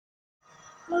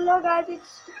Hello guys,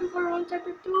 it's Temple 1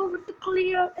 Chapter 2 with the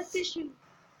clear edition.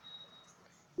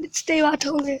 Let's stay at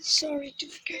home. Sorry to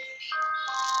forget.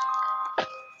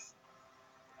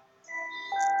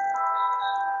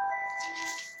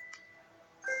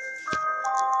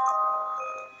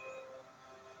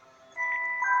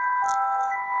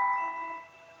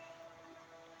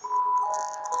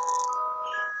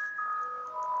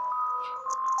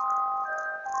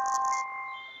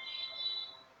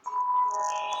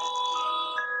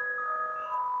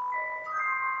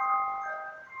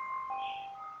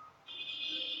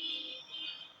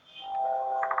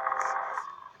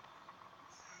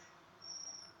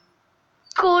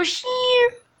 Go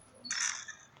here.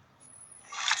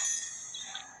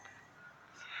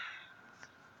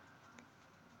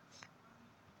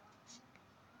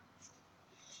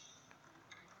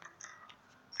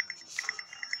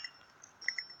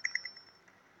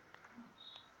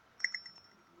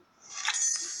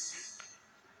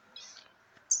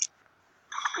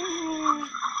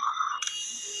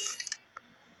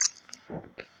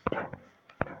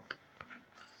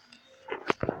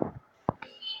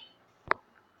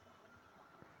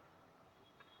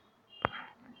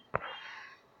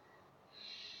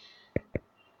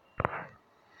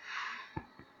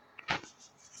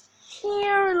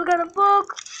 Here, look at a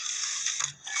book.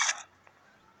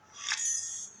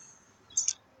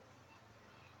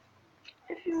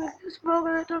 If you make this book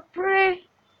a little pretty.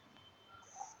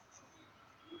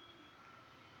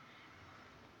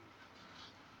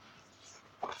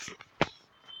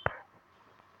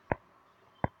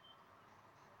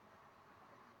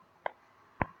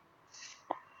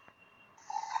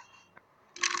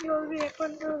 You'll be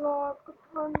able to log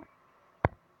on.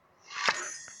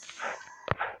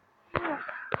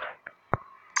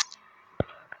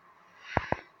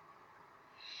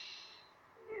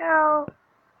 Now,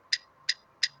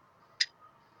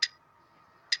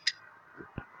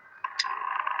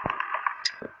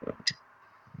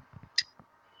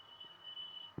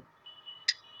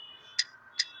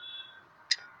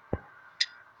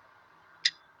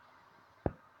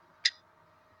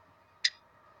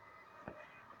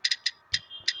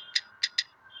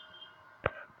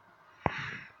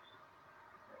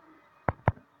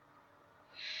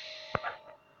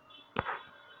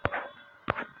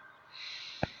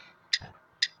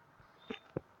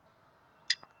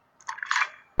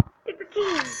 take the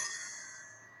key.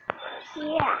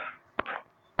 Yeah.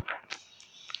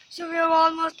 So we have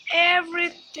almost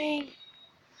everything.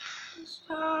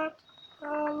 Start a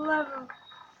level.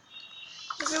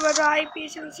 If you go to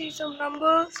IPs, you'll see some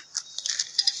numbers.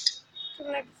 So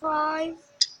like 5,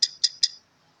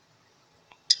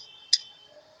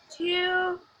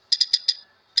 2,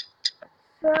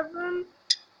 7,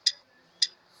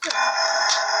 6.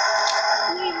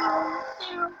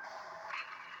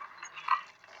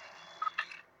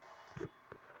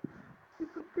 We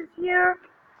put this here.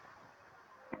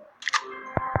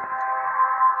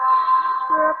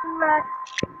 We're up and back.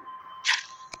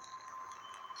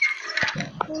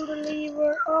 Pull the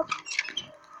lever up.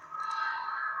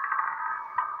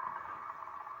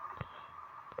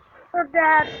 So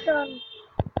that's done.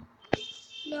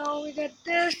 Now we get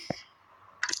this.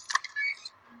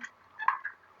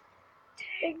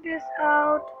 Take this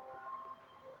out.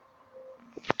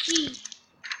 Key.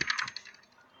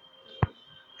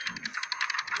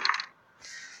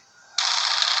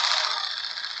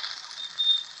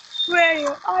 Where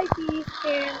your IPs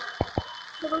and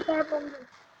double tap on this.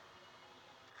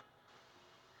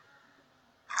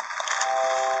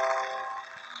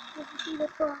 Let's see the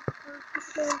front.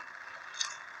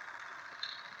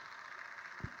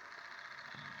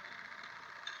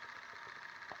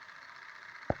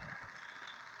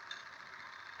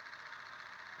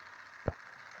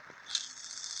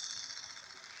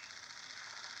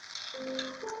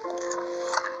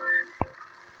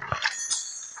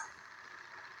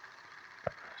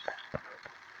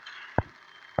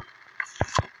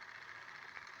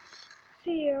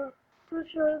 Here, to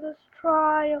show this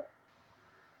trial,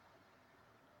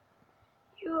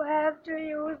 you have to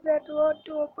use that word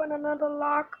to open another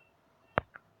lock.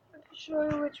 Let me show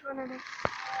you which one it is.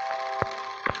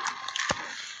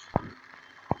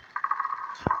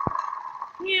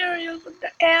 Here you'll put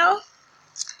the L.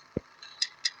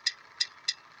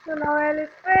 So now L is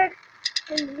fixed.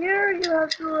 And here you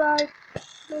have to write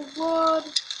the word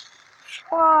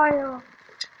trial.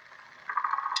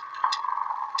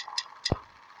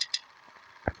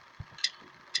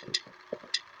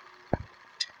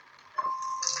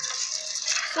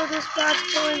 So this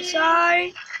parts go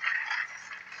inside.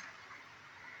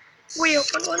 We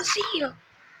open one seal.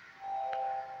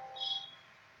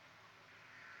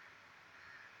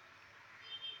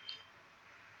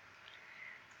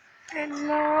 And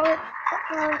now it's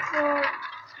time for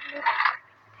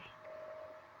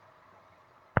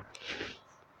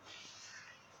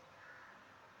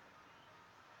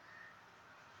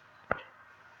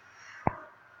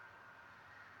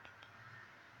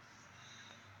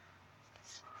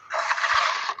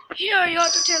here you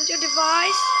have to tilt your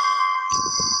device.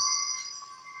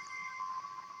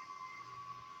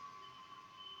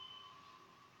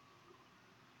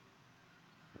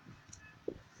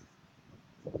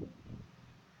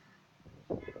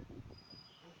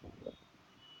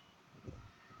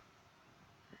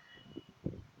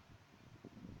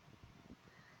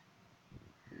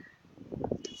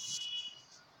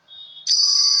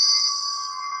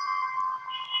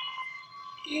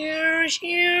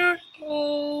 Here.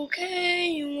 Okay,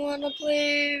 you wanna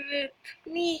play with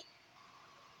me?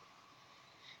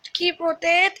 Keep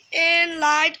rotate and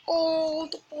light all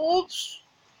the bulbs.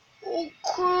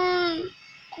 Okay,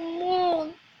 come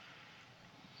on.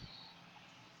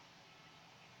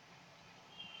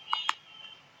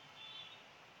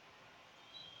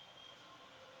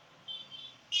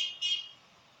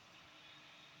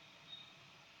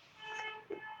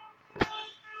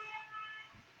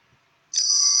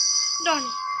 Done.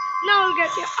 Now I'll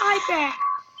get your iPad.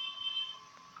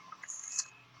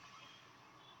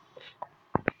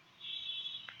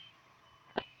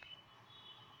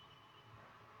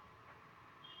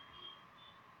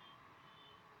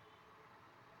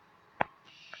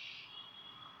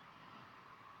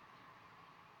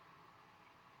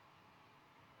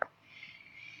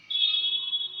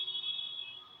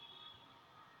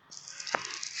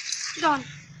 Done.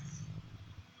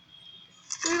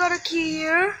 We got a key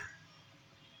here.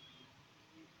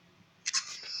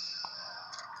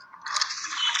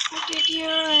 Put it here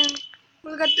and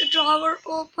we'll get the drawer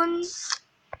open.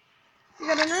 We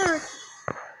got an earth.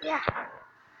 Yeah.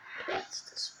 That's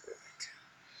the spirit.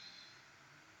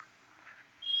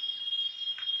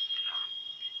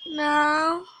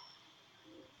 Now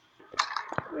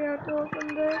we have to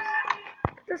open this.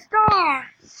 The star.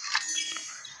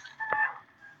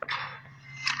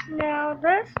 Now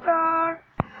this star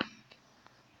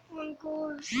will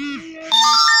go here.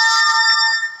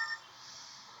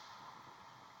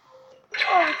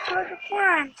 Oh, it's like a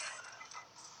plant.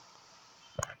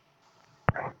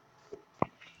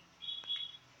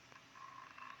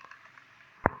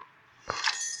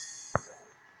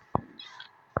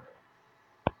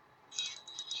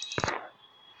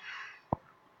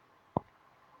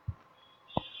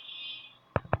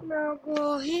 Now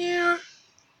go here.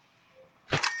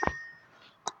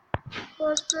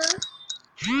 What's this?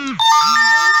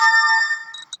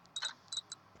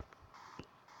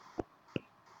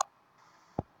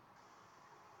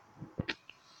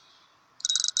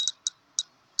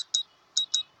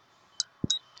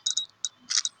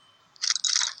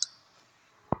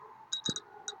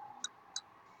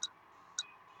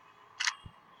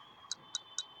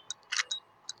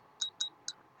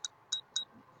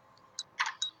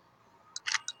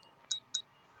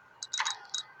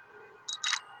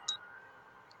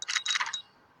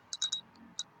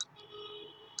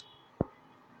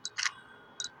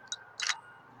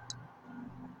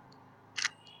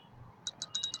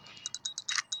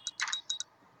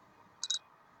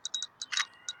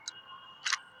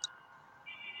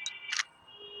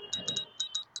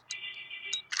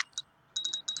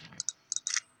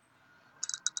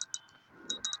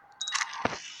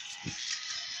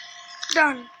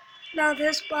 Done. Now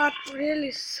this part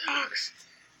really sucks.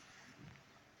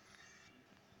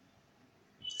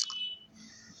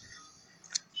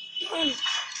 Done.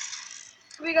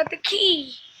 We got the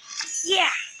key. Yeah.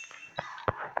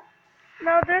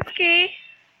 Now this key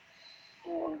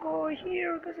won't go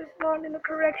here because it's not in the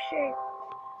correct shape.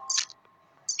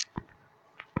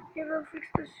 It will fix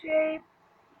the shape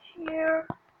here.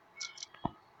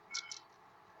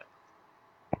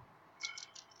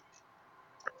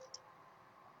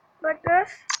 Like this.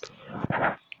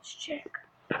 Let's check.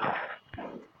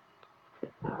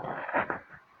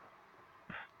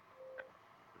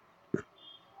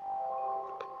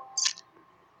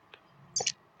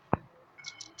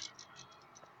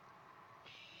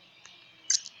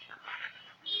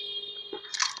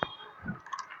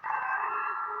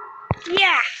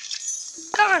 Yeah.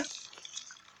 Done.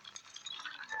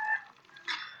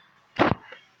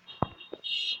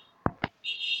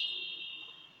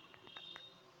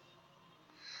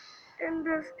 And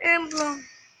this emblem.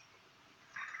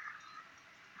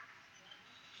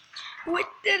 We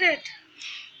did it.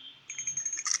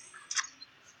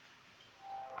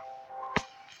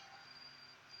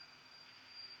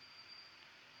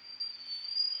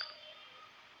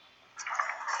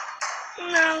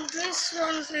 Now this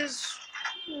one is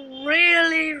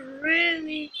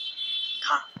really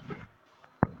tough.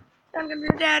 Not gonna be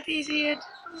that easy.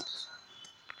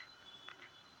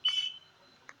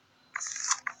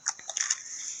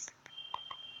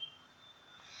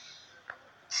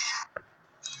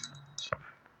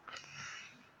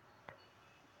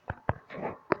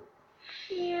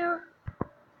 Here.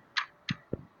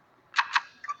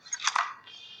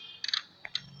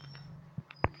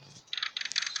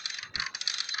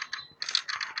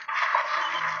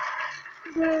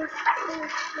 This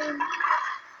is the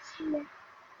next.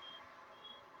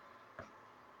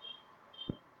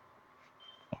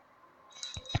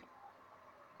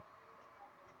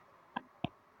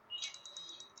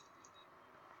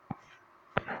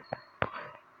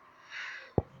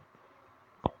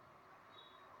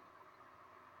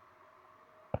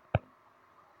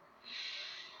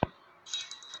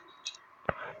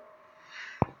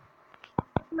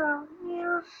 Now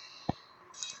here.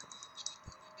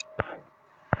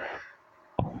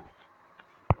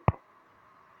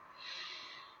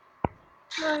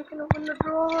 Now I can open the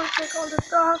drawer, take all the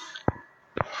stuff.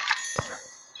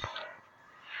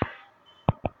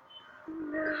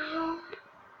 Now,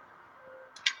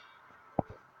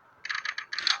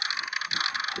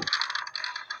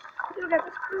 you get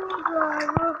the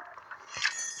screwdriver.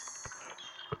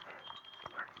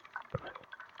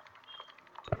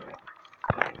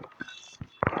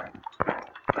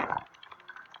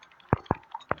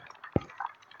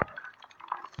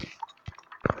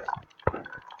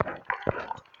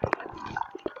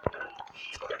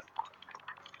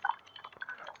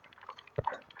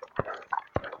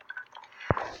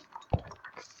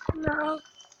 Now,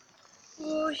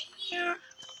 go here.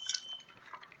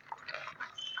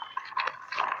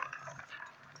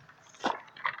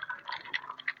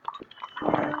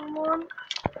 And one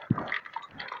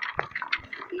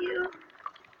here.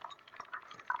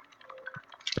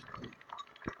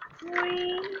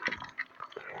 3.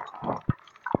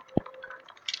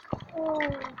 Oh.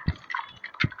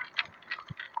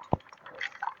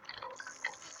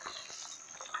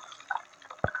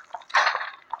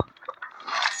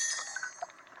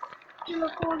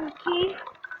 Look for the key.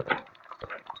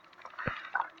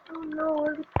 Oh no,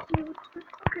 the key was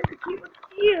okay, the key was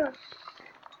here.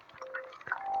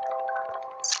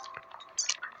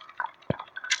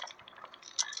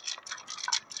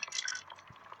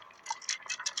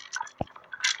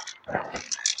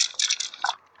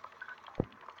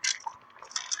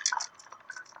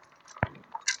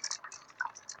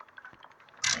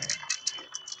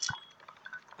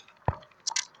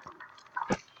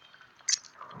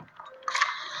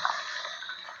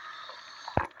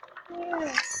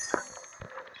 Yeah.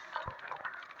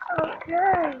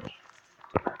 Okay.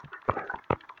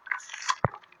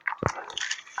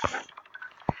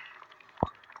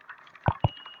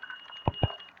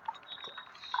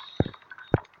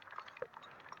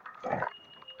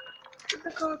 Put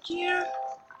the code here.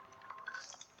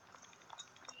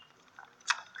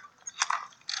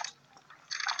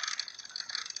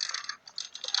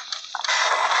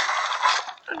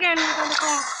 Again, we're gonna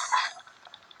call.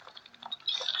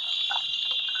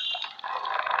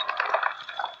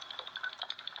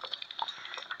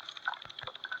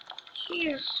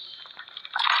 Here.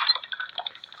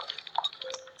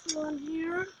 One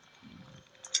here.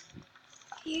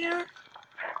 Here.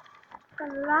 The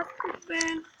last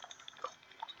pen.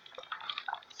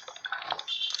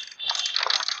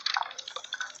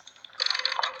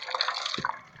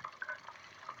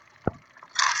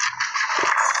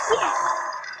 Yeah.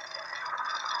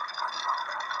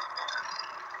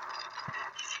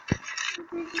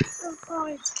 This is so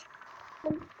fine.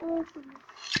 And open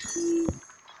the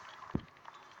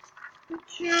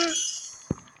picture.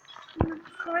 You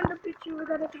find the picture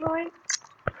without a drawing.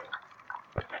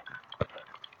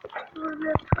 There will be a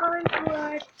time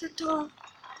right at the top.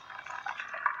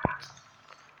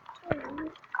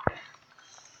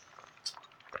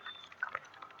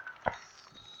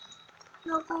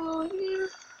 Now go here.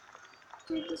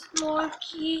 Take the small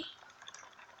key.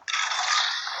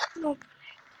 Nope.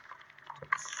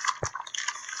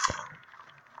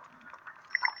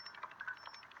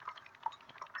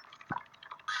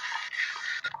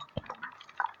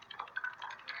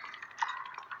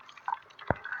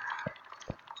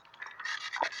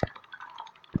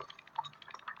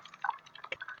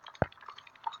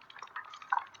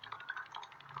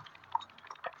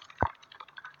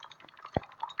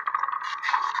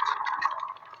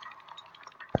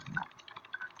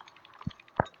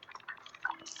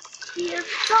 Here,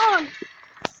 it's on.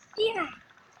 Yeah. Let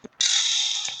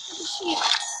me see it.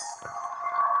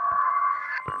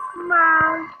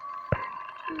 Smile.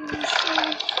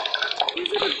 Is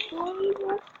it a gold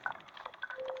one?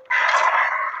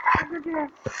 Look at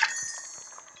that.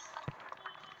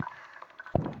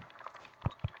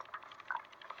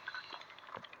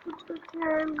 Put the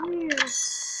cam here.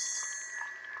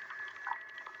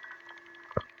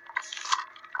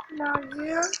 Now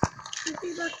here, you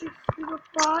see the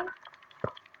 605?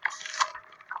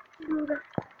 Do that.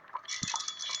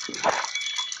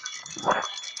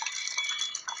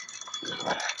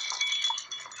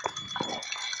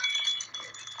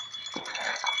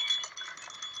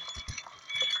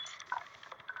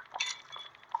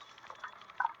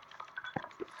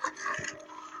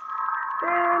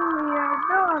 Then we are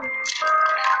done.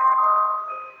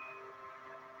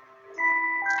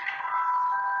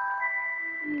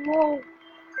 Whoa.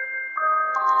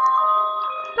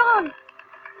 Done.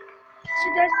 So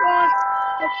that was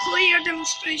a clear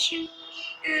demonstration,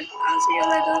 and I'll see you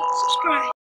later. Subscribe.